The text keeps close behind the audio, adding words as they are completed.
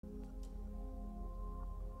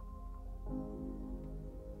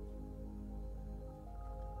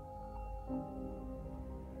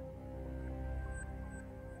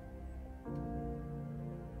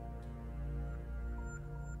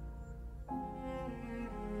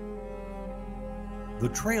The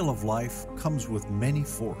trail of life comes with many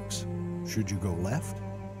forks. Should you go left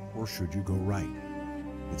or should you go right?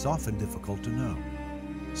 It's often difficult to know.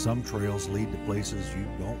 Some trails lead to places you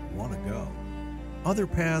don't want to go. Other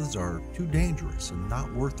paths are too dangerous and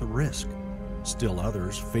not worth the risk. Still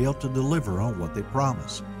others fail to deliver on what they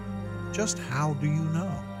promise. Just how do you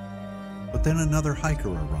know? But then another hiker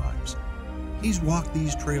arrives. He's walked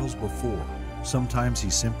these trails before. Sometimes he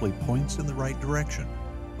simply points in the right direction,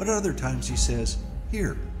 but other times he says,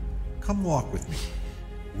 "Here, come walk with me."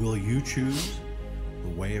 Will you choose the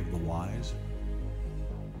way of the wise?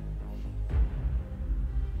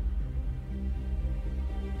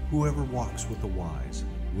 Whoever walks with the wise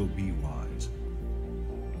will be wise.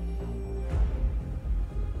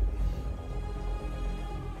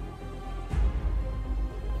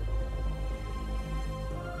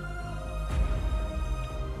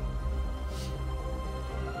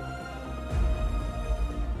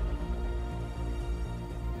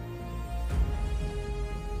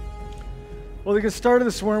 Well, to get started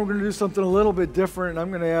this morning, we're going to do something a little bit different. I'm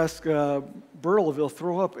going to ask Bertle if he'll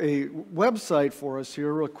throw up a website for us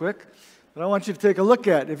here real quick that I want you to take a look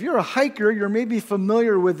at. If you're a hiker, you're maybe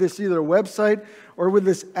familiar with this either website or with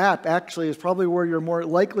this app. Actually, is probably where you're more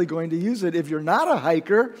likely going to use it. If you're not a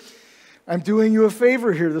hiker, I'm doing you a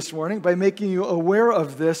favor here this morning by making you aware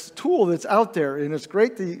of this tool that's out there. And it's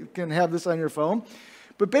great that you can have this on your phone.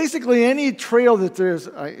 But basically, any trail that there's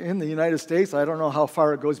in the United States, I don't know how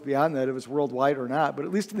far it goes beyond that, if it's worldwide or not, but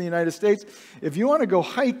at least in the United States, if you want to go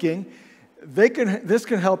hiking, this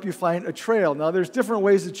can help you find a trail. Now, there's different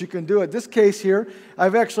ways that you can do it. This case here,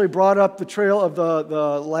 I've actually brought up the trail of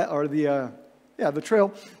the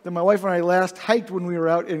trail that my wife and I last hiked when we were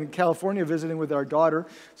out in California visiting with our daughter.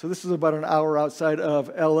 So this is about an hour outside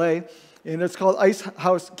of L.A., and it's called Ice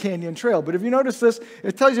House Canyon Trail. But if you notice this,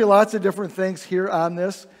 it tells you lots of different things here on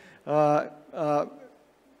this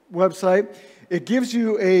website. It gives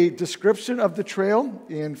you a description of the trail.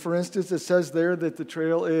 And for instance, it says there that the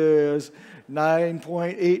trail is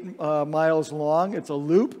 9.8 miles long. It's a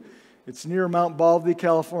loop. It's near Mount Baldy,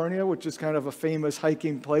 California, which is kind of a famous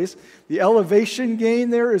hiking place. The elevation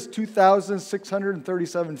gain there is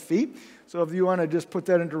 2,637 feet. So if you want to just put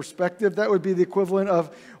that into perspective, that would be the equivalent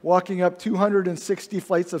of walking up 260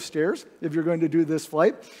 flights of stairs if you're going to do this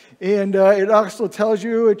flight. And it also tells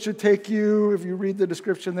you it should take you, if you read the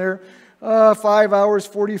description there, 5 hours,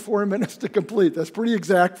 44 minutes to complete. That's pretty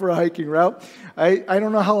exact for a hiking route. I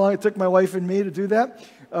don't know how long it took my wife and me to do that.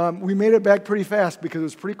 We made it back pretty fast because it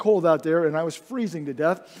was pretty cold out there and I was freezing to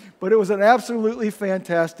death. But it was an absolutely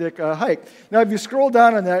fantastic hike. Now, if you scroll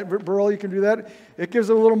down on that, Burl, you can do that. It gives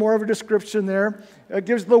a little more of a description there. It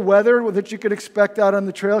gives the weather that you could expect out on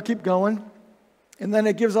the trail. Keep going. And then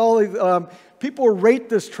it gives all the people rate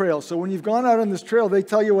this trail. So when you've gone out on this trail, they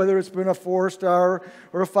tell you whether it's been a 4-star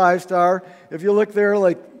or a 5-star. If you look there,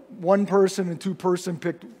 like one person and two-person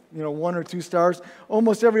picked 1 or 2 stars.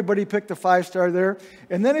 Almost everybody picked a 5-star there.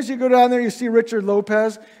 And then as you go down there, you see Richard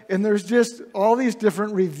Lopez, and there's just all these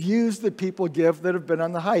different reviews that people give that have been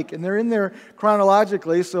on the hike. And they're in there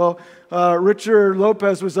chronologically. So Richard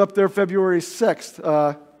Lopez was up there February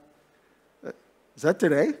 6th. Is that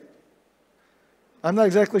today? I'm not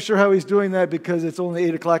exactly sure how he's doing that because it's only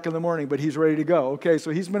 8 o'clock in the morning, but he's ready to go. Okay,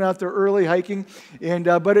 so he's been out there early hiking, and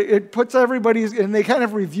but it puts everybody's, and they kind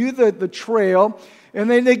of review the trail, and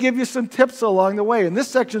then they give you some tips along the way. And this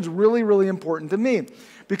section's really, really important to me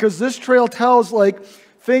because this trail tells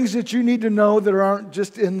things that you need to know that aren't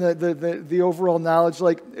just in the overall knowledge,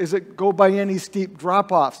 like is it go by any steep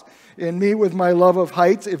drop-offs? And me, with my love of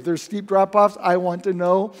heights, if there's steep drop-offs, I want to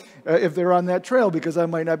know if they're on that trail because I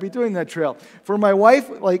might not be doing that trail. For my wife,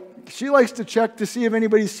 she likes to check to see if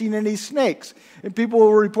anybody's seen any snakes. And people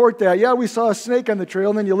will report that, yeah, we saw a snake on the trail,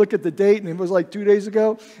 and then you look at the date, and it was 2 days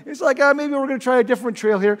ago. It's maybe we're going to try a different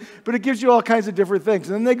trail here, but it gives you all kinds of different things.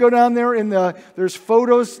 And then they go down there, and there's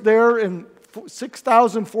photos there, and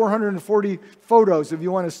 6,440 photos, if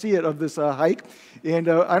you want to see it, of this hike. And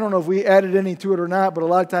I don't know if we added any to it or not, but a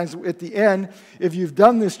lot of times at the end, if you've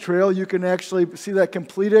done this trail, you can actually see that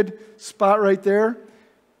completed spot right there.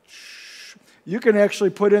 You can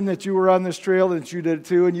actually put in that you were on this trail, that you did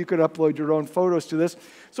too, and you could upload your own photos to this.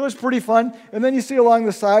 So it's pretty fun. And then you see along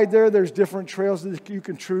the side there's different trails that you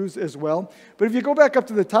can choose as well. But if you go back up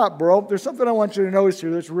to the top, bro, there's something I want you to notice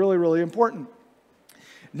here that's really, really important.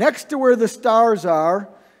 Next to where the stars are,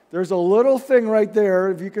 there's a little thing right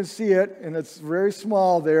there, if you can see it, and it's very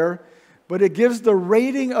small there, but it gives the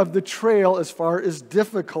rating of the trail as far as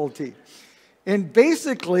difficulty. And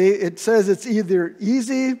basically, it says it's either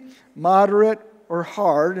easy, moderate, or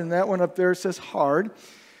hard, and that one up there says hard.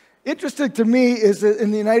 Interesting to me is that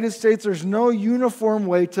in the United States, there's no uniform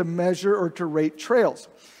way to measure or to rate trails.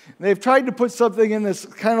 They've tried to put something in this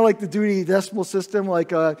kind of like the Dewey Decimal System, like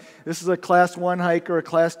this is a Class 1 hike or a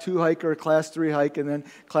Class 2 hike or a Class 3 hike, and then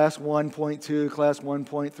Class 1.2, Class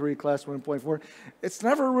 1.3, Class 1.4. It's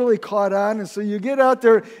never really caught on, and so you get out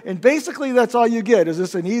there, and basically that's all you get. Is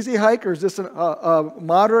this an easy hike, or is this a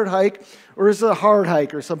moderate hike, or is it a hard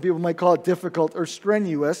hike, or some people might call it difficult or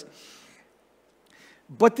strenuous?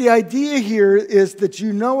 But the idea here is that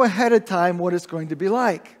you know ahead of time what it's going to be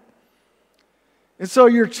like. And so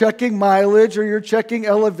you're checking mileage, or you're checking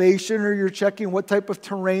elevation, or you're checking what type of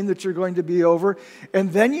terrain that you're going to be over.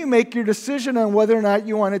 And then you make your decision on whether or not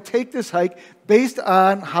you want to take this hike based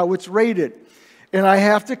on how it's rated. And I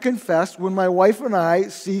have to confess, when my wife and I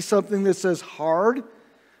see something that says hard,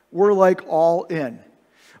 we're like all in.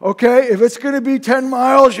 Okay, if it's going to be 10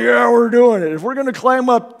 miles, yeah, we're doing it. If we're going to climb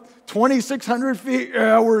up 2,600 feet,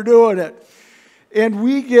 yeah, we're doing it. And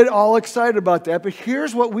we get all excited about that. But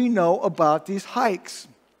here's what we know about these hikes.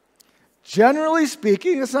 Generally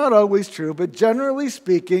speaking, it's not always true, but generally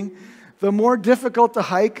speaking, the more difficult the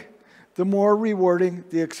hike, the more rewarding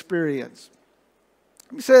the experience.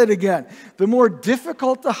 Let me say it again. The more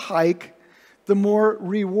difficult the hike, the more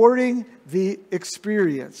rewarding the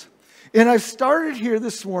experience. And I've started here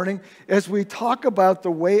this morning as we talk about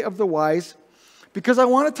the way of the wise, because I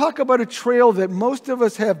want to talk about a trail that most of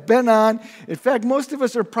us have been on. In fact, most of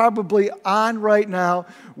us are probably on right now,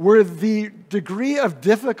 where the degree of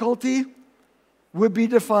difficulty would be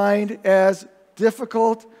defined as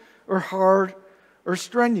difficult or hard or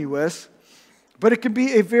strenuous. But it can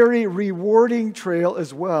be a very rewarding trail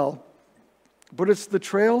as well. But it's the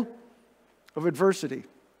trail of adversity.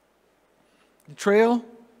 The trail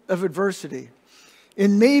of adversity.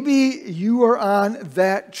 And maybe you are on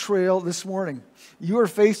that trail this morning. You are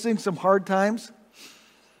facing some hard times.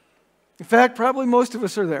 In fact, probably most of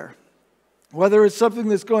us are there. Whether it's something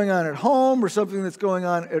that's going on at home, or something that's going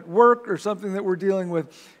on at work, or something that we're dealing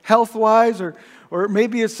with health-wise, or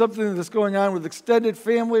maybe it's something that's going on with extended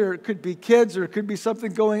family, or it could be kids, or it could be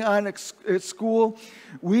something going on at school.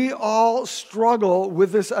 We all struggle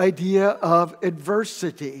with this idea of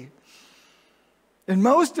adversity. And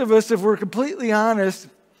most of us, if we're completely honest,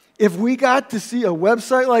 if we got to see a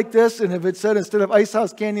website like this, and if it said, instead of Ice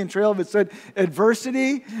House Canyon Trail, if it said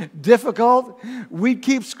adversity, difficult, we'd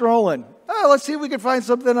keep scrolling. Oh, let's see if we can find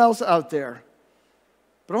something else out there.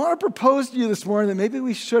 But I want to propose to you this morning that maybe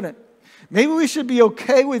we shouldn't. Maybe we should be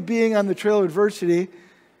okay with being on the trail of adversity.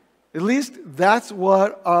 At least that's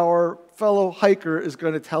what our fellow hiker is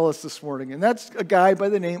going to tell us this morning. And that's a guy by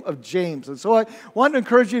the name of James. And so I want to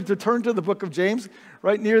encourage you to turn to the book of James,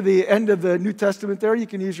 right near the end of the New Testament there. You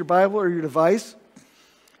can use your Bible or your device.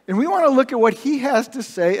 And we want to look at what he has to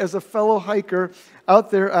say as a fellow hiker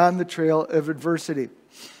out there on the trail of adversity.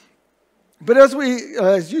 But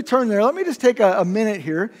as you turn there, let me just take a minute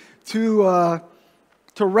here to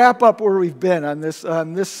wrap up where we've been on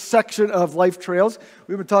this section of Life Trails.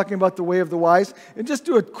 We've been talking about the way of the wise, and just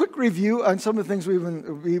do a quick review on some of the things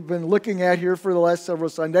we've been looking at here for the last several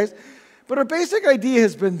Sundays. But our basic idea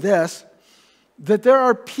has been this, that there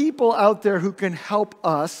are people out there who can help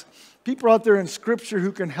us, people out there in Scripture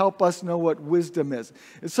who can help us know what wisdom is.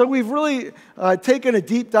 And so we've really taken a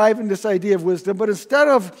deep dive into this idea of wisdom, but instead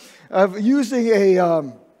of using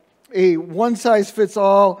a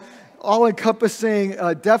one-size-fits-all, all-encompassing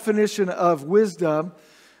definition of wisdom,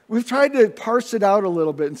 we've tried to parse it out a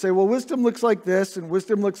little bit and say, well, wisdom looks like this, and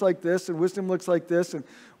wisdom looks like this, and wisdom looks like this, and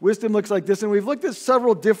wisdom looks like this. And we've looked at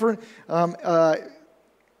several different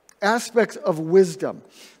aspects of wisdom.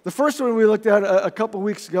 The first one we looked at a couple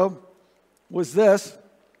weeks ago was this.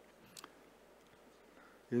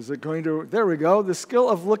 Is it going to, there we go, the skill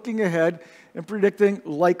of looking ahead and predicting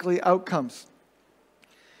likely outcomes.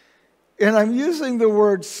 And I'm using the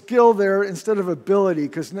word skill there instead of ability,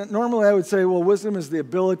 because normally I would say, well, wisdom is the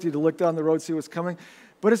ability to look down the road, see what's coming.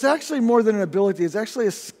 But it's actually more than an ability. It's actually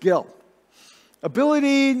a skill.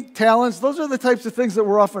 Ability, talents, those are the types of things that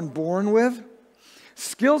we're often born with.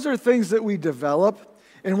 Skills are things that we develop.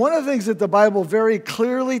 And one of the things that the Bible very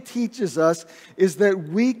clearly teaches us is that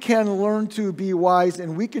we can learn to be wise,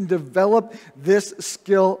 and we can develop this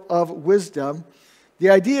skill of wisdom.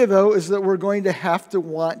 The idea, though, is that we're going to have to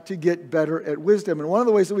want to get better at wisdom. And one of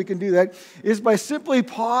the ways that we can do that is by simply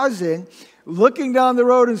pausing, looking down the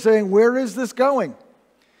road and saying, where is this going?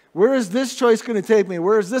 Where is this choice going to take me?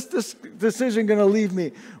 Where is this decision going to lead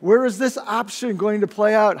me? Where is this option going to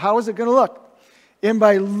play out? How is it going to look? And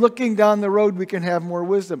by looking down the road, we can have more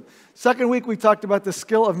wisdom. Second week, we talked about the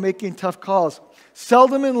skill of making tough calls.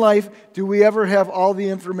 Seldom in life do we ever have all the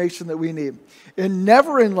information that we need. And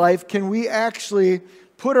never in life can we actually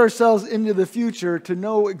put ourselves into the future to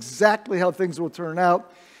know exactly how things will turn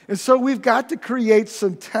out. And so we've got to create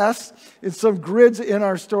some tests and some grids in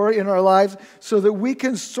our story, in our lives, so that we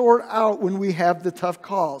can sort out when we have the tough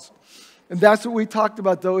calls. And that's what we talked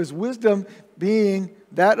about, though, is wisdom being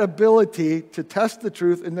that ability to test the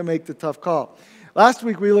truth and to make the tough call. Last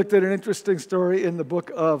week, we looked at an interesting story in the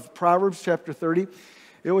book of Proverbs, chapter 30.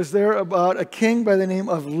 It was there about a king by the name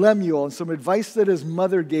of Lemuel and some advice that his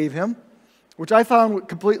mother gave him, which I found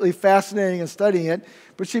completely fascinating in studying it.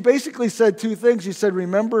 But she basically said two things. She said,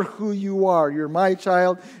 remember who you are. You're my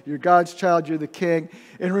child. You're God's child. You're the king.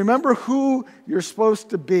 And remember who you're supposed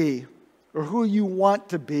to be or who you want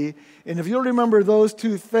to be. And if you'll remember those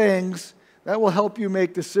two things, that will help you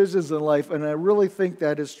make decisions in life. And I really think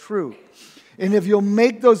that is true. And if you'll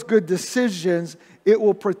make those good decisions, it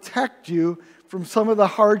will protect you from some of the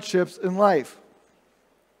hardships in life.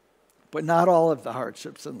 But not all of the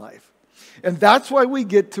hardships in life. And that's why we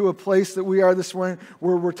get to a place that we are this morning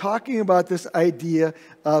where we're talking about this idea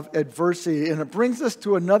of adversity. And it brings us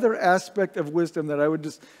to another aspect of wisdom that I would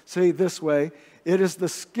just say this way. It is the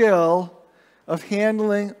skill of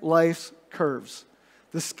handling life's curves.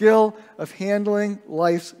 The skill of handling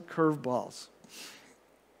life's curveballs.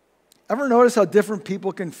 Ever notice how different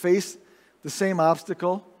people can face the same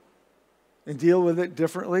obstacle and deal with it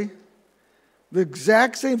differently? The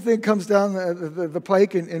exact same thing comes down the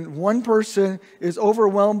pike, and one person is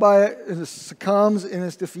overwhelmed by it, and succumbs, and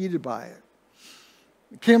is defeated by it.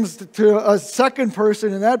 It comes to a second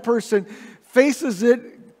person, and that person faces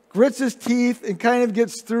it, grits his teeth, and kind of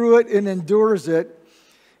gets through it and endures it.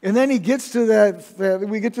 And then he gets to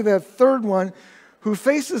we get to that third one who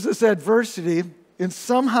faces this adversity and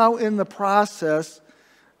somehow in the process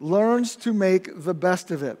learns to make the best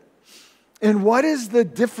of it. And what is the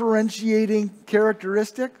differentiating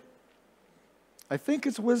characteristic? I think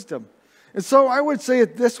it's wisdom. And so I would say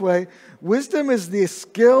it this way. Wisdom is the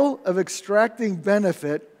skill of extracting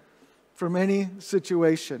benefit from any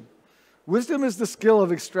situation. Wisdom is the skill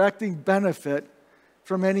of extracting benefit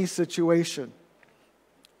from any situation.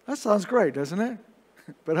 That sounds great, doesn't it?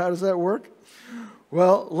 But how does that work?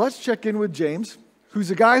 Well, let's check in with James, who's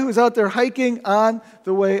a guy who's out there hiking on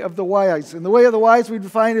the way of the wise. And the way of the wise we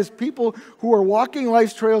define as people who are walking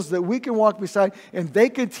life's trails that we can walk beside, and they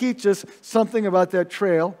can teach us something about that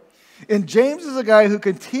trail. And James is a guy who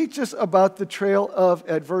can teach us about the trail of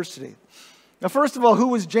adversity. Now, first of all, who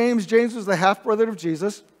was James? James was the half-brother of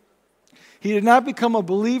Jesus. He did not become a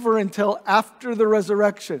believer until after the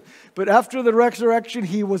resurrection. But after the resurrection,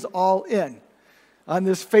 he was all in on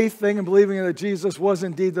this faith thing and believing that Jesus was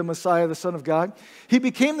indeed the Messiah, the Son of God. He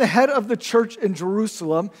became the head of the church in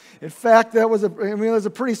Jerusalem. In fact, that was a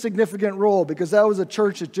pretty significant role because that was a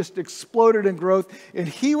church that just exploded in growth. And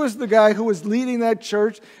he was the guy who was leading that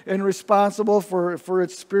church and responsible for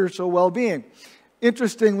its spiritual well-being.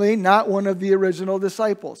 Interestingly, not one of the original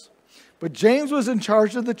disciples. But James was in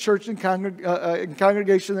charge of the church and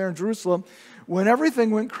congregation there in Jerusalem when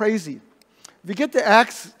everything went crazy. If you get to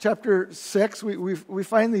Acts chapter 6, we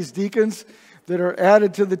find these deacons that are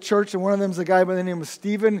added to the church, and one of them is a guy by the name of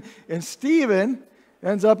Stephen. And Stephen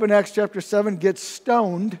ends up in Acts chapter 7, gets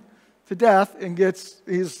stoned to death, and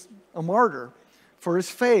he's a martyr for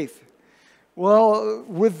his faith. Well,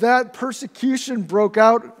 with that, persecution broke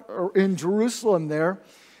out in Jerusalem there,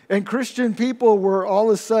 and Christian people were all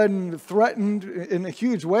of a sudden threatened in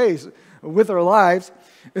huge ways with their lives.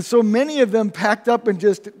 And so many of them packed up and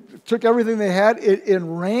just took everything they had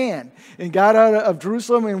and ran and got out of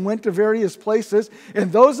Jerusalem and went to various places.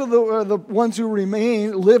 And those are the ones who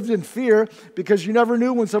remained, lived in fear because you never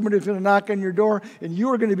knew when somebody was going to knock on your door and you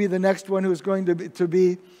were going to be the next one who was going to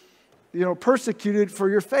be persecuted for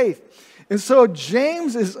your faith. And so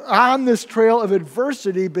James is on this trail of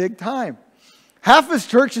adversity big time. Half his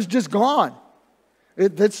church is just gone.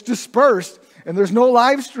 It's dispersed, and there's no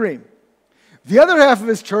live stream. The other half of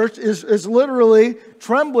his church is literally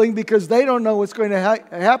trembling because they don't know what's going to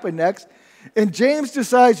happen next. And James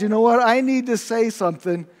decides, you know what, I need to say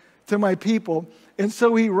something to my people. And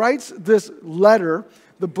so he writes this letter,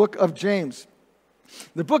 the book of James.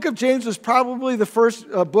 The book of James was probably the first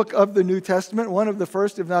book of the New Testament, one of the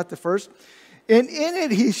first, if not the first. And in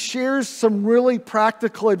it, he shares some really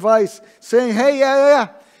practical advice, saying, hey,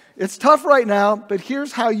 it's tough right now, but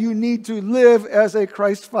here's how you need to live as a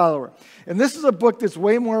Christ follower. And this is a book that's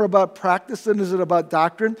way more about practice than is it about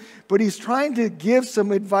doctrine, but he's trying to give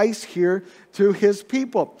some advice here to his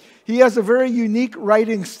people. He has a very unique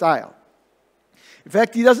writing style. In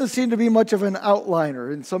fact, he doesn't seem to be much of an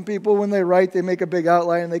outliner. And some people, when they write, they make a big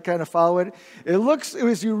outline and they kind of follow it. It looks,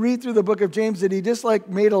 as you read through the book of James, that he just like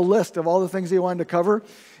made a list of all the things he wanted to cover.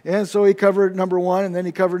 And so he covered number 1, and then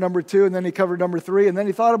he covered number 2, and then he covered number 3, and then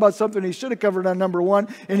he thought about something he should have covered on number 1,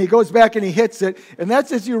 and he goes back and he hits it. And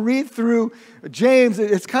that's, as you read through James,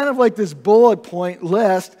 it's kind of like this bullet point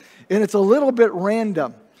list, and it's a little bit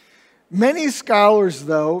random. Many scholars,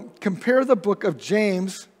 though, compare the book of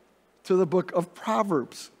James to the book of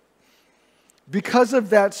Proverbs because of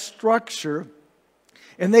that structure,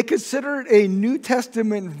 and they consider it a New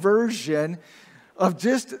Testament version of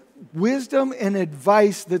just wisdom and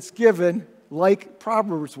advice that's given like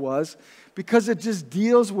Proverbs was, because it just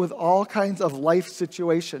deals with all kinds of life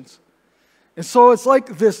situations. And so it's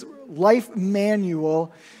like this life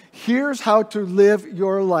manual. Here's how to live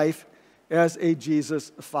your life as a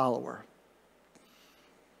Jesus follower.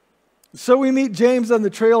 So we meet James on the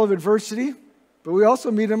trail of adversity, but we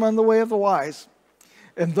also meet him on the way of the wise.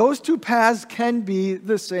 And those two paths can be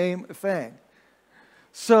the same thing.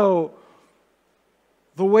 So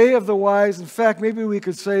the way of the wise, in fact, maybe we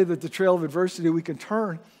could say that the trail of adversity we can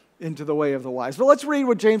turn into the way of the wise. But let's read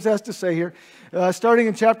what James has to say here. Starting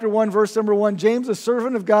in chapter 1, verse number 1, James, a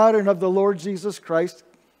servant of God and of the Lord Jesus Christ,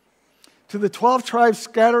 to the 12 tribes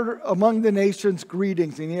scattered among the nations,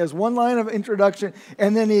 greetings. And he has one line of introduction,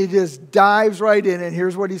 and then he just dives right in, and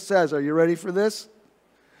here's what he says. Are you ready for this?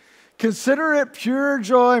 Consider it pure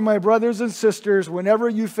joy, my brothers and sisters, whenever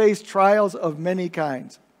you face trials of many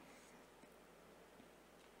kinds.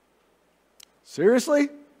 Seriously?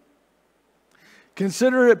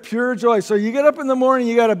 Consider it pure joy. So you get up in the morning,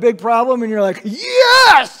 you got a big problem, and you're like,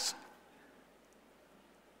 yes!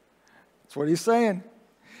 That's what he's saying.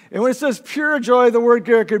 And when it says pure joy, the word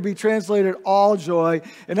here could be translated all joy.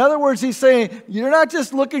 In other words, he's saying, you're not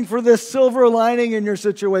just looking for this silver lining in your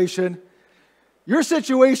situation. Your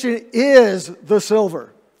situation is the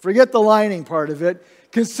silver. Forget the lining part of it.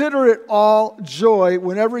 Consider it all joy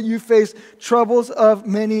whenever you face troubles of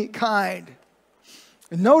many kind.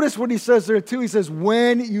 And notice what he says there too. He says,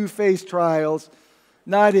 when you face trials,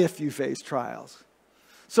 not if you face trials.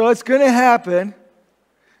 So it's going to happen.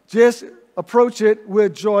 Just approach it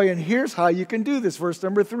with joy. And here's how you can do this. Verse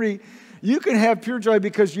number 3. You can have pure joy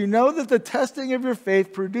because you know that the testing of your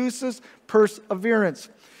faith produces perseverance.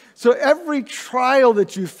 So every trial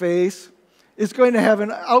that you face is going to have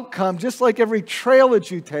an outcome, just like every trail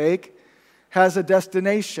that you take has a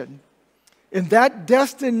destination. And that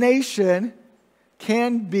destination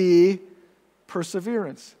can be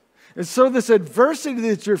perseverance. And so this adversity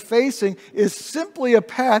that you're facing is simply a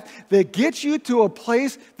path that gets you to a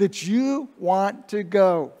place that you want to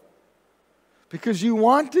go. Because you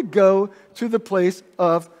want to go to the place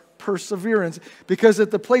of perseverance. Because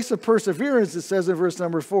at the place of perseverance, it says in verse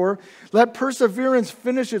number 4, let perseverance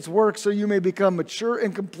finish its work so you may become mature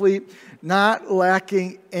and complete, not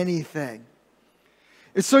lacking anything.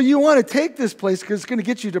 And so you want to take this place because it's going to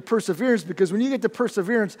get you to perseverance, because when you get to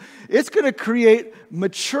perseverance, it's going to create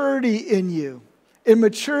maturity in you, and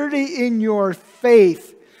maturity in your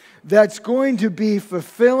faith that's going to be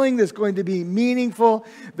fulfilling, that's going to be meaningful,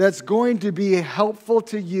 that's going to be helpful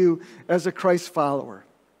to you as a Christ follower.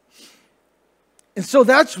 And so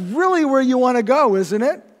that's really where you want to go, isn't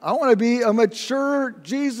it? I want to be a mature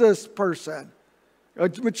Jesus person, a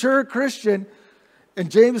mature Christian. And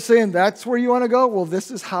James is saying, that's where you want to go? Well,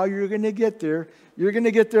 this is how you're going to get there. You're going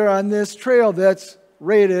to get there on this trail that's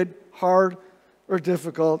rated hard or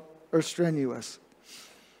difficult or strenuous.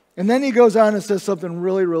 And then he goes on and says something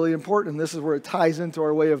really, really important. This is where it ties into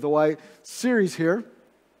our Way of the Wise series here.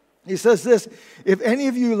 He says this, if any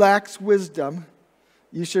of you lacks wisdom,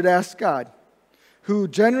 you should ask God, who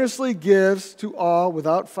generously gives to all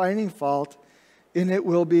without finding fault, and it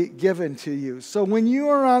will be given to you. So when you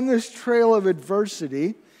are on this trail of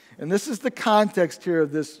adversity, and this is the context here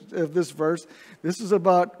of this verse, this is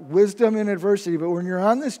about wisdom in adversity, but when you're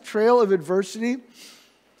on this trail of adversity,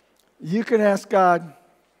 you can ask God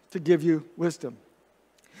to give you wisdom.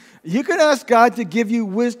 You can ask God to give you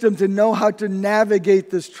wisdom to know how to navigate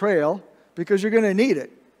this trail, because you're going to need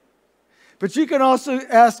it. But you can also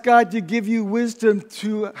ask God to give you wisdom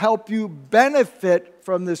to help you benefit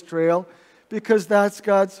from this trail, because that's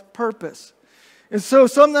God's purpose. And so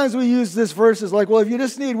sometimes we use this verse as like, well, if you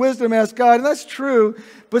just need wisdom, ask God. And that's true.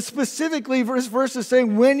 But specifically, this verse is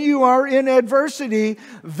saying when you are in adversity,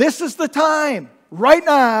 this is the time, right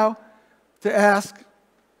now, to ask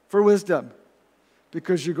for wisdom.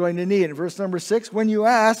 Because you're going to need it. In verse number 6, when you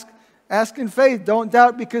ask in faith. Don't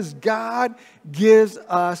doubt, because God gives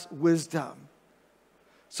us wisdom.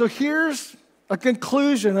 So here's a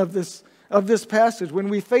conclusion of of this passage. When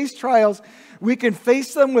we face trials, we can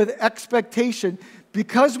face them with expectation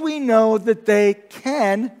because we know that they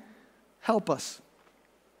can help us.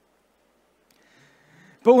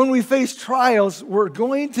 But when we face trials, we're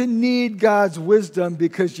going to need God's wisdom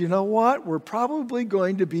because you know what? We're probably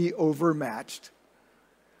going to be overmatched.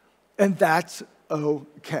 And that's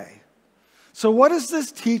okay. So what does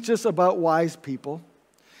this teach us about wise people?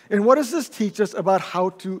 And what does this teach us about how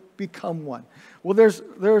to become one? Well,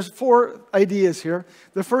 there's 4 ideas here.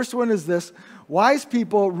 The first one is this. Wise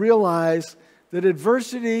people realize that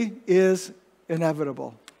adversity is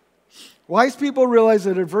inevitable. Wise people realize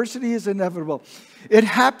that adversity is inevitable. It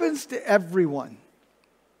happens to everyone.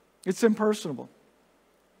 It's impersonal.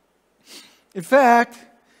 In fact,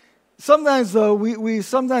 sometimes though, we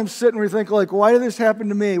sometimes sit and we think like, why did this happen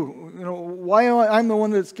to me? You know, why am I'm the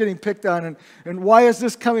one that's getting picked on and why is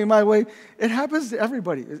this coming my way? It happens to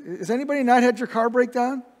everybody. Has anybody not had your car break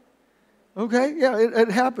down? Okay, yeah, it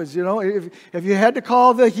happens, you know. If you had to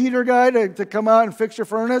call the heater guy to come out and fix your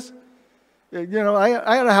furnace, you know,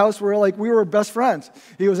 I had a house where like we were best friends.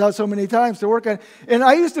 He was out so many times to work on it. And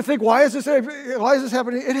I used to think, why is this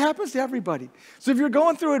happening? It happens to everybody. So if you're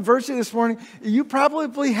going through adversity this morning, you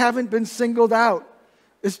probably haven't been singled out.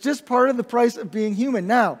 It's just part of the price of being human.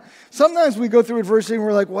 Now, sometimes we go through adversity and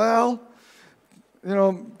we're like, well, you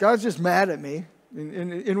know, God's just mad at me.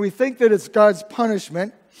 And we think that it's God's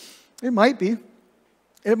punishment. It might be.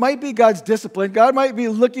 It might be God's discipline. God might be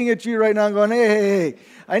looking at you right now and going, hey,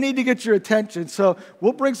 I need to get your attention. So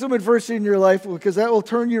we'll bring some adversity in your life because that will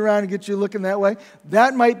turn you around and get you looking that way.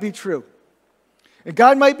 That might be true. And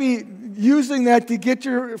God might be using that to get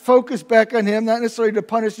your focus back on Him, not necessarily to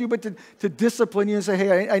punish you, but to discipline you and say,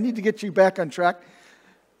 hey, I need to get you back on track.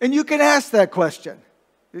 And you can ask that question.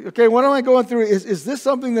 Okay, what am I going through? Is this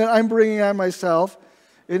something that I'm bringing on myself?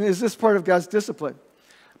 And is this part of God's discipline?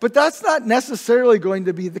 But that's not necessarily going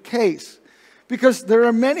to be the case. Because there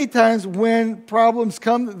are many times when problems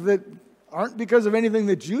come that aren't because of anything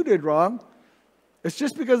that you did wrong. It's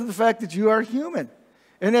just because of the fact that you are human.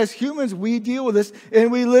 And as humans, we deal with this.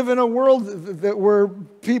 And we live in a world where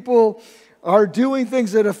people are doing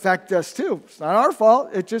things that affect us too. It's not our fault.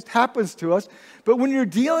 It just happens to us. But when you're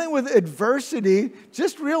dealing with adversity,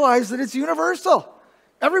 just realize that it's universal.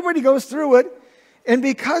 Everybody goes through it. And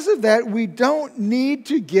because of that, we don't need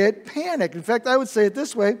to get panicked. In fact, I would say it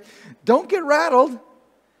this way. Don't get rattled.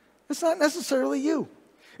 It's not necessarily you.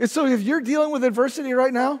 And so if you're dealing with adversity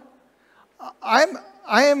right now, I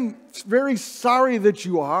am very sorry that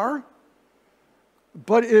you are.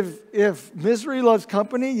 But if misery loves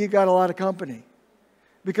company, you got a lot of company.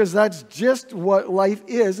 Because that's just what life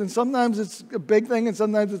is. And sometimes it's a big thing and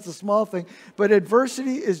sometimes it's a small thing. But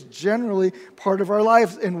adversity is generally part of our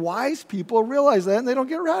lives. And wise people realize that and they don't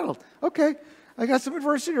get rattled. Okay, I got some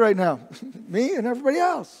adversity right now. Me and everybody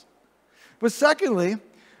else. But secondly,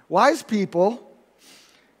 wise people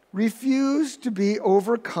refuse to be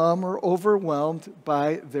overcome or overwhelmed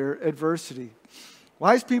by their adversity.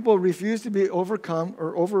 Wise people refuse to be overcome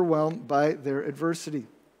or overwhelmed by their adversity.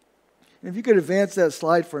 And if you could advance that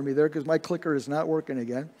slide for me there, because my clicker is not working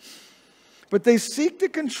again. But they seek to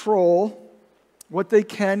control what they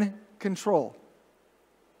can control.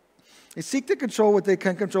 They seek to control what they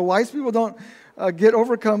can control. Wise people don't get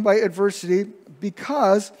overcome by adversity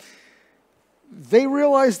because they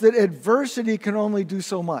realize that adversity can only do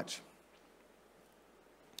so much.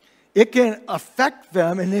 It can affect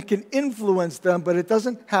them and it can influence them, but it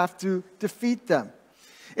doesn't have to defeat them.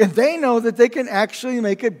 And they know that they can actually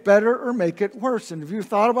make it better or make it worse. And have you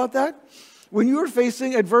thought about that? When you are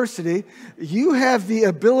facing adversity, you have the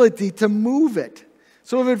ability to move it.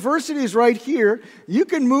 So if adversity is right here, you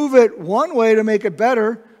can move it one way to make it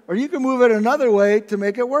better, or you can move it another way to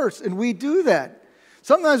make it worse. And we do that.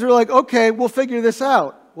 Sometimes we're like, okay, we'll figure this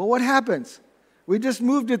out. Well, what happens? We just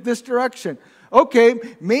moved it this direction. Okay,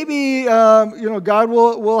 maybe God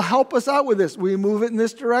will help us out with this. We move it in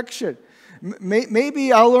this direction.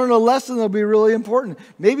 Maybe I'll learn a lesson that'll be really important.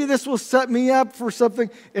 Maybe this will set me up for something,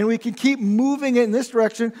 and we can keep moving it in this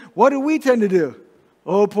direction. What do we tend to do?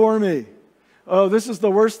 Oh, poor me. Oh, this is the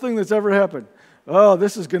worst thing that's ever happened. Oh,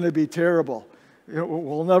 this is going to be terrible.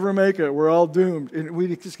 We'll never make it. We're all doomed. And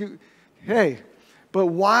we just keep, hey, but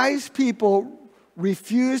wise people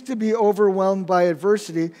refuse to be overwhelmed by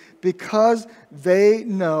adversity because they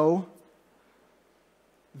know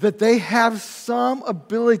that they have some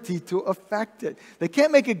ability to affect it. They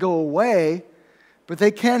can't make it go away, but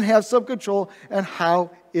they can have some control on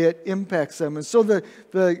how it impacts them. And so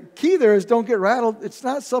the key there is don't get rattled. It's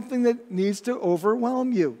not something that needs to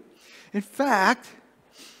overwhelm you. In fact,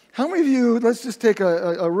 How many of you, let's just take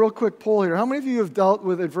a real quick poll here. How many of you have dealt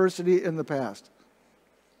with adversity in the past?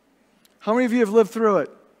 How many of you have lived through it?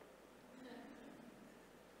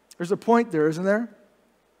 There's a point there, isn't there?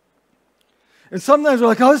 And sometimes we're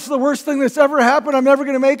like, oh, this is the worst thing that's ever happened. I'm never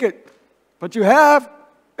going to make it. But you have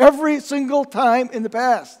every single time in the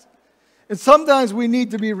past. And sometimes we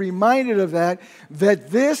need to be reminded of that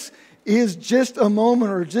this is just a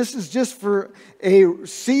moment, or this is just for a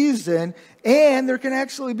season, and there can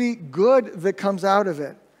actually be good that comes out of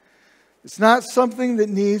it. It's not something that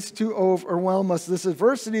needs to overwhelm us. This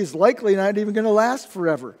adversity is likely not even going to last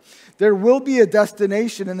forever. There will be a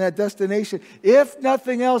destination, and that destination, if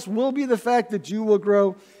nothing else, will be the fact that you will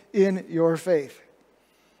grow in your faith.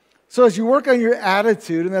 So as you work on your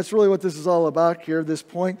attitude, and that's really what this is all about here at this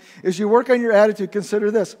point, as you work on your attitude, consider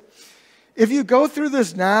this. If you go through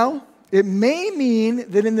this now, it may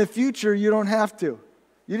mean that in the future you don't have to.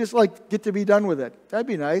 You just get to be done with it. That'd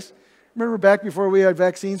be nice. Remember back before we had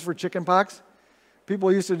vaccines for chicken pox?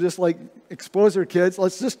 People used to just expose their kids.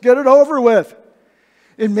 Let's just get it over with.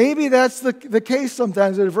 And maybe that's the case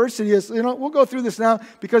sometimes. Adversity is, we'll go through this now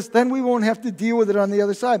because then we won't have to deal with it on the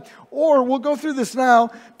other side. Or we'll go through this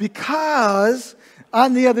now because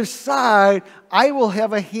on the other side, I will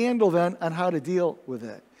have a handle then on how to deal with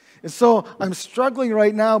it. And so I'm struggling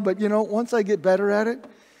right now, but once I get better at it.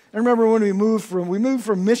 I remember when we moved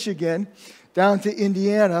from Michigan down to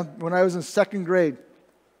Indiana when I was in second grade.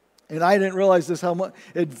 And I didn't realize how much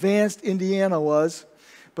advanced Indiana was.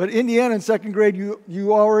 But Indiana in second grade,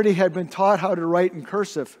 you already had been taught how to write in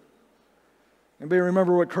cursive. Anybody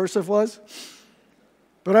remember what cursive was?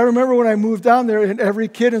 But I remember when I moved down there, and every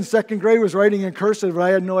kid in second grade was writing in cursive, and I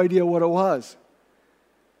had no idea what it was.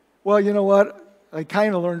 Well, you know what? I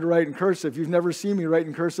kind of learned to write in cursive. You've never seen me write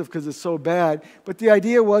in cursive because it's so bad. But the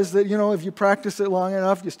idea was that, if you practice it long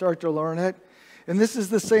enough, you start to learn it. And this is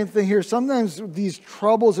the same thing here. Sometimes these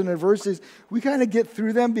troubles and adversities, we kind of get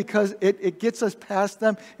through them because it gets us past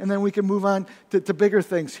them, and then we can move on to bigger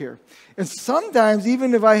things here. And sometimes,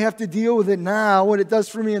 even if I have to deal with it now, what it does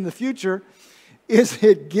for me in the future is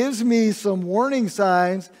it gives me some warning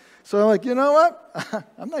signs. So I'm like, you know what?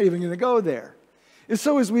 I'm not even going to go there. And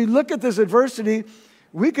so as we look at this adversity,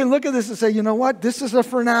 we can look at this and say, you know what? This is a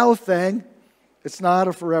for now thing. It's not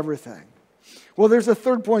a forever thing. Well, there's a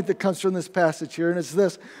third point that comes from this passage here, and it's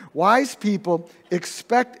this. Wise people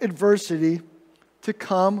expect adversity to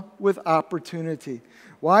come with opportunity.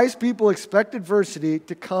 Wise people expect adversity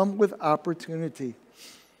to come with opportunity.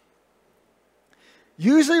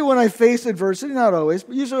 Usually when I face adversity, not always,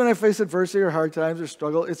 but usually when I face adversity or hard times or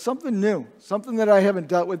struggle, it's something new, something that I haven't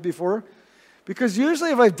dealt with before. Because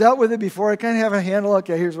usually if I've dealt with it before, I kind of have a handle,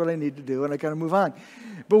 okay, here's what I need to do, and I kind of move on.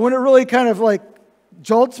 But when it really kind of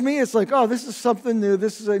jolts me, it's oh, this is something new,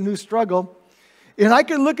 this is a new struggle. And I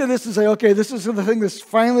can look at this and say, okay, this is the thing that's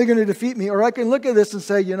finally going to defeat me. Or I can look at this and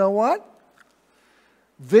say, you know what?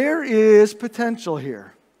 There is potential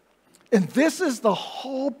here. And this is the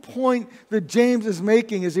whole point that James is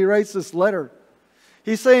making as he writes this letter.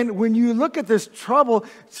 He's saying, when you look at this trouble,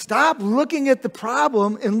 stop looking at the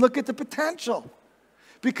problem and look at the potential.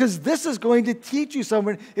 Because this is going to teach you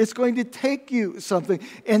something. It's going to take you something.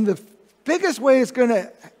 And the biggest way it's going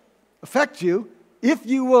to affect you, if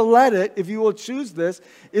you will let it, if you will choose this,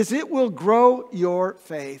 is it will grow your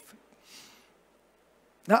faith.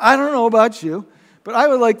 Now, I don't know about you, but I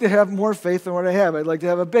would like to have more faith than what I have. I'd like to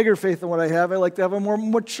have a bigger faith than what I have. I'd like to have a more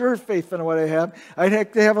mature faith than what I have. I'd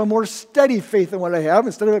like to have a more steady faith than what I have,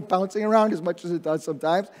 instead of it bouncing around as much as it does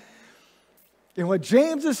sometimes. And what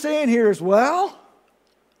James is saying here is, well,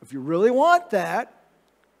 if you really want that,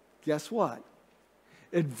 guess what?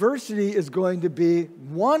 Adversity is going to be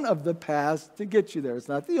one of the paths to get you there. It's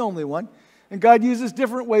not the only one. And God uses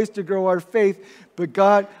different ways to grow our faith, but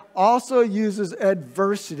God also uses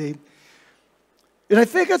adversity. And I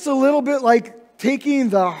think it's a little bit like taking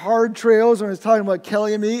the hard trails when it's talking about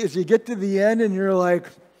Kelly and me, is you get to the end and you're like,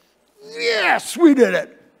 yes, we did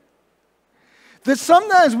it. That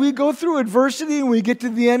sometimes we go through adversity and we get to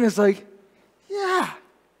the end and it's like, yeah,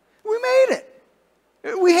 we made it.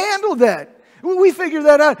 We handled that. We figured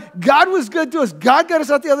that out. God was good to us. God got us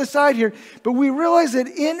out the other side here. But we realize that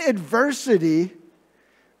in adversity,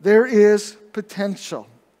 there is potential.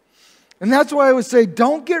 And that's why I would say,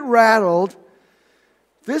 don't get rattled.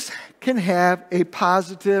 This can have a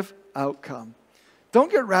positive outcome.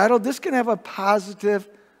 Don't get rattled. This can have a positive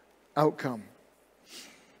outcome.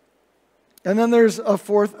 And then there's a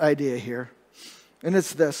fourth idea here, and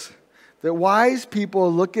it's this, that wise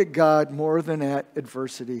people look at God more than at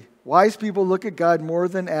adversity. Wise people look at God more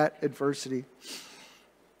than at adversity.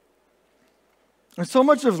 And so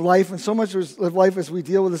much of life, and so much of life as we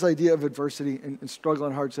deal with this idea of adversity and struggle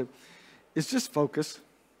and hardship, is just focus.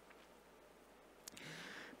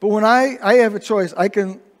 But when I have a choice, I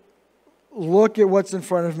can look at what's in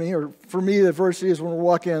front of me, or for me, the adversity is when we're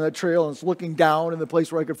walking on that trail and it's looking down in the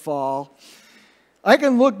place where I could fall. I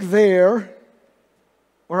can look there,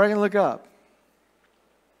 or I can look up.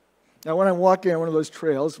 Now, when I'm walking on one of those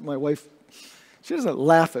trails, my wife, she doesn't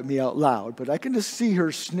laugh at me out loud, but I can just see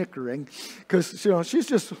her snickering because, she's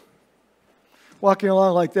just walking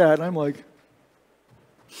along like that, and I'm like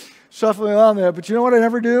shuffling along there. But you know what I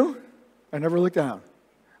never do? I never look down.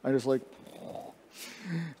 I just like,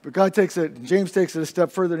 but God takes it, James takes it a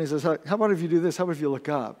step further, and he says, how about if you do this? How about if you look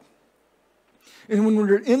up? And when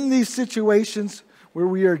we're in these situations where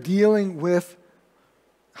we are dealing with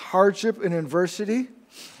hardship and adversity,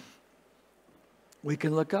 we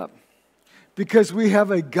can look up. Because we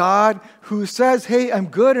have a God who says, hey, I'm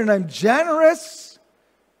good and I'm generous.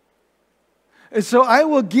 And so I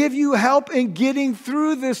will give you help in getting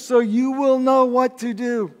through this so you will know what to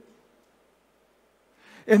do.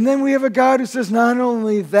 And then we have a God who says, not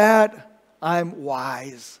only that, I'm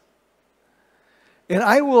wise. And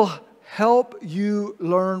I will help you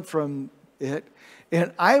learn from it.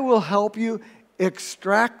 And I will help you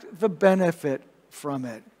extract the benefit from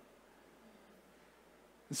it.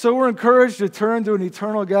 And so we're encouraged to turn to an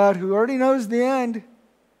eternal God who already knows the end,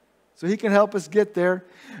 so he can help us get there.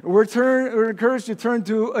 We're encouraged to turn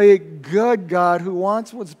to a good God who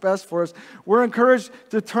wants what's best for us. We're encouraged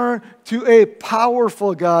to turn to a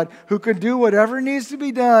powerful God who can do whatever needs to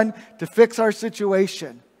be done to fix our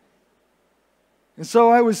situation. And so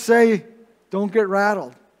I would say, don't get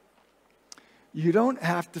rattled. You don't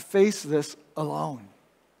have to face this alone.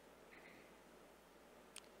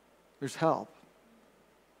 There's help.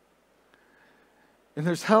 And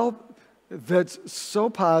there's help that's so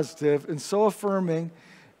positive and so affirming.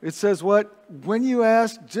 It says what? When you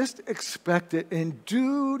ask, just expect it and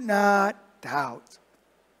do not doubt.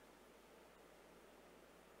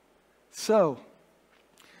 So,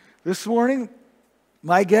 this morning,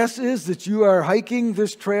 my guess is that you are hiking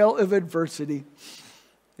this trail of adversity.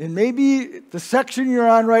 And maybe the section you're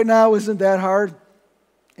on right now isn't that hard.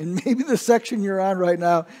 And maybe the section you're on right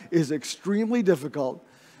now is extremely difficult.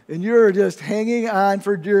 And you're just hanging on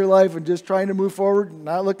for dear life and just trying to move forward,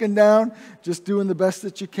 not looking down, just doing the best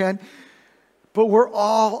that you can. But we're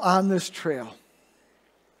all on this trail.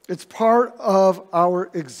 It's part of our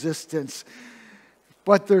existence.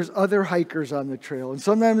 But there's other hikers on the trail. And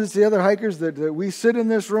sometimes it's the other hikers that we sit in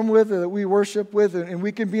this room with, that we worship with, and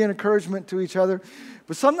we can be an encouragement to each other.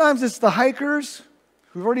 But sometimes it's the hikers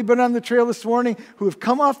who've already been on the trail this morning, who have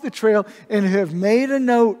come off the trail and have made a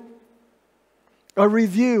note, a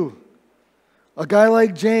review. A guy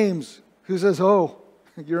like James who says, oh,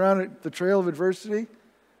 you're on the trail of adversity?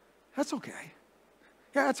 That's okay.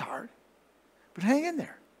 Yeah, it's hard. But hang in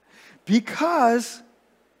there. Because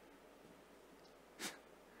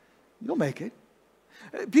you'll make it.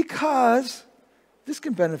 Because this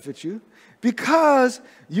can benefit you. Because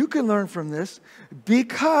you can learn from this.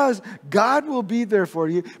 Because God will be there for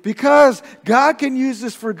you. Because God can use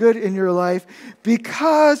this for good in your life.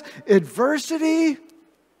 Because adversity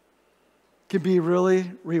can be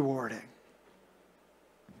really rewarding.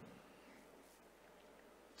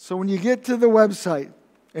 So when you get to the website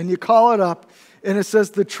and you call it up and it says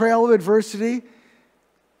the trail of adversity,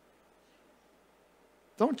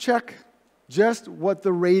 don't check just what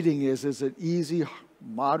the rating is. Is it easy,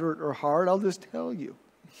 moderate, or hard? I'll just tell you.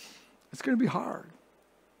 It's going to be hard.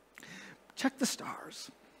 Check the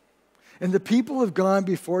stars. And the people have gone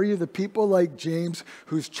before you, the people like James,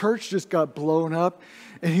 whose church just got blown up,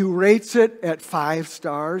 and who rates it at 5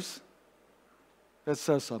 stars. That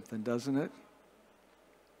says something, doesn't it?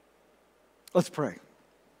 Let's pray.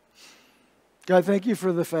 God, thank you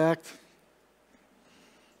for the fact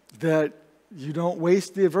that you don't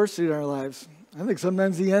waste the adversity in our lives. I think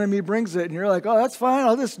sometimes the enemy brings it, and you're like, oh, that's fine,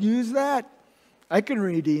 I'll just use that. I can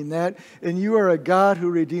redeem that. And you are a God who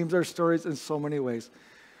redeems our stories in so many ways.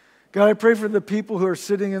 God, I pray for the people who are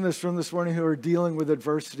sitting in this room this morning who are dealing with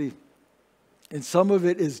adversity. And some of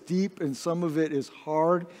it is deep, and some of it is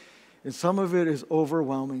hard, and some of it is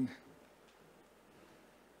overwhelming.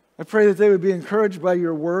 I pray that they would be encouraged by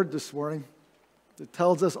your word this morning that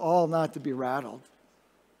tells us all not to be rattled.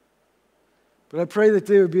 But I pray that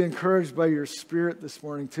they would be encouraged by your Spirit this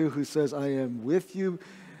morning too, who says, I am with you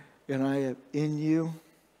and I am in you.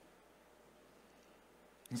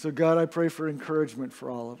 And so God, I pray for encouragement for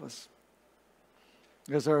all of us.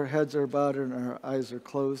 As our heads are bowed and our eyes are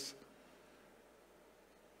closed,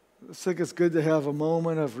 I think it's good to have a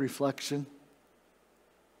moment of reflection.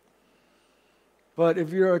 But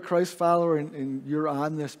if you're a Christ follower and you're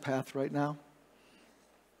on this path right now,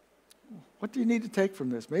 what do you need to take from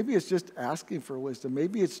this? Maybe it's just asking for wisdom.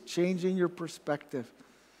 Maybe it's changing your perspective.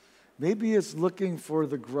 Maybe it's looking for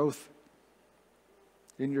the growth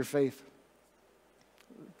in your faith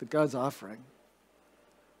that God's offering.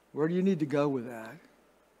 Where do you need to go with that?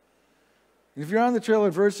 And if you're on the trail of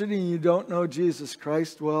adversity and you don't know Jesus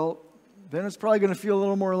Christ, well, then it's probably going to feel a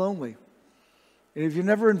little more lonely. And if you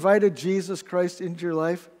never invited Jesus Christ into your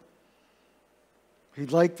life,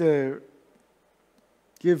 He'd like to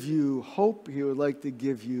give you hope. He would like to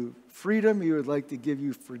give you freedom. He would like to give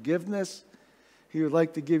you forgiveness. He would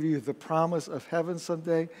like to give you the promise of heaven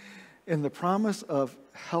someday and the promise of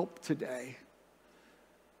help today.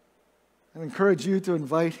 I encourage you to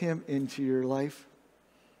invite Him into your life.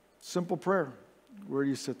 Simple prayer. Where do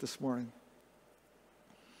you sit this morning?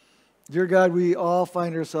 Dear God, we all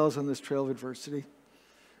find ourselves on this trail of adversity.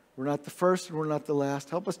 We're not the first and we're not the last.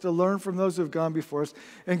 Help us to learn from those who have gone before us.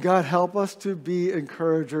 And God, help us to be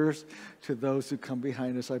encouragers to those who come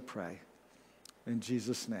behind us, I pray. In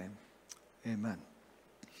Jesus' name, amen.